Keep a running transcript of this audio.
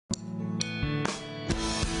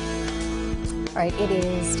All right, it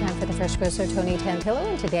is time for the Fresh Grocer, Tony Tantillo,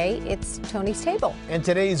 and today it's Tony's Table. And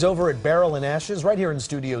today's over at Barrel and Ashes, right here in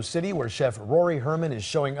Studio City, where Chef Rory Herman is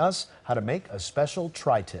showing us how to make a special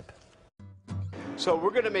tri-tip. So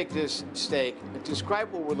we're going to make this steak.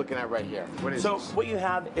 Describe what we're looking at right here. What is this? What you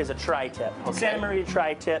have is a tri-tip, Okay. Santa Maria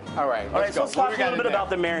tri-tip. All right, so let's go. let's talk a little bit about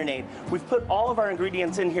the marinade. We've put all of our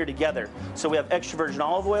ingredients in here together. So we have extra virgin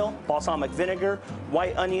olive oil, balsamic vinegar,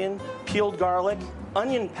 white onion, peeled garlic,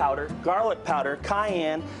 onion powder, garlic powder,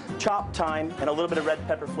 cayenne, chopped thyme, and a little bit of red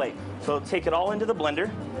pepper flake. So take it all into the blender.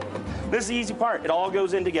 This is the easy part. It all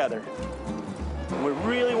goes in together. We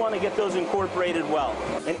really want to get those incorporated well.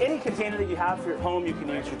 In any container that you have for your home, you can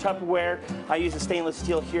use your Tupperware. I use a stainless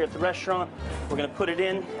steel here at the restaurant. We're going to put it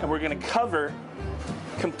in, and we're going to cover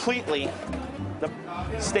completely the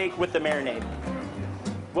steak with the marinade.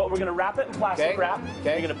 Well, we're going to wrap it in plastic wrap.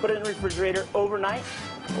 You're going to put it in the refrigerator overnight.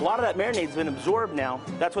 A lot of that marinade's been absorbed now.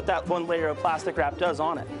 That's what that one layer of plastic wrap does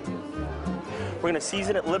on it. We're going to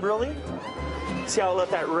season it liberally. See how I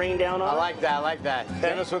let that rain down on it? I like that, I like that.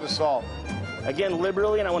 Send us with the salt. Again,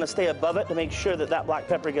 liberally, and I want to stay above it to make sure that that black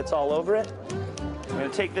pepper gets all over it. I'm going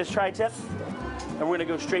to take this tri-tip, and we're going to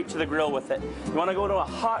go straight to the grill with it. You want to go to a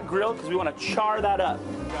hot grill because we want to char that up.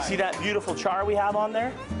 See that beautiful char we have on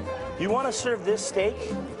there? You want to serve this steak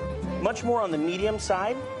much more on the medium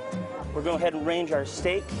side. We're going to go ahead and range our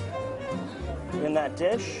steak in that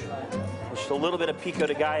dish. Just a little bit of pico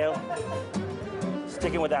de gallo.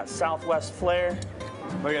 Sticking with that Southwest flair.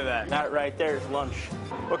 Look at that. That right there is lunch.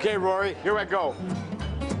 Okay, Rory, here I go.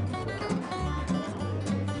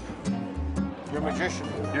 You're a magician.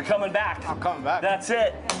 You're coming back. I'm coming back. That's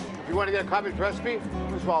it. If you want to get a copy of this recipe,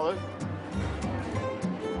 just follow it.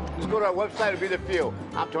 Just go to our website, it'll be there for you.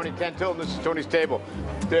 I'm Tony Tantillo, and this is Tony's Table.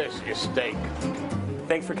 This is steak.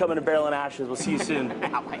 Thanks for coming to Barrel and Ashes. We'll see you soon.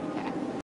 I like that.